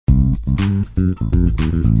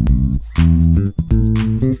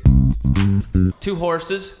Two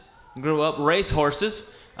horses grew up, race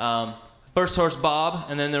horses. First horse, Bob,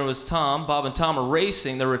 and then there was Tom. Bob and Tom are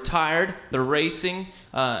racing. They're retired. They're racing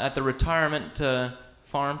at the retirement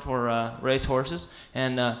farm for race horses.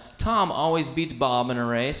 And Tom always beats Bob in a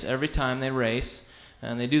race every time they race.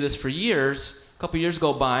 And they do this for years. A couple years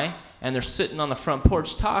go by, and they're sitting on the front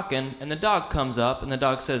porch talking, and the dog comes up, and the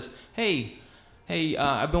dog says, Hey,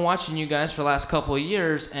 I've been watching you guys for the last couple of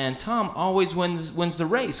years, and Tom always wins the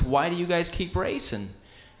race. Why do you guys keep racing?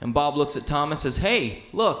 And Bob looks at Tom and says, Hey,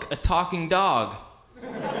 look, a talking dog.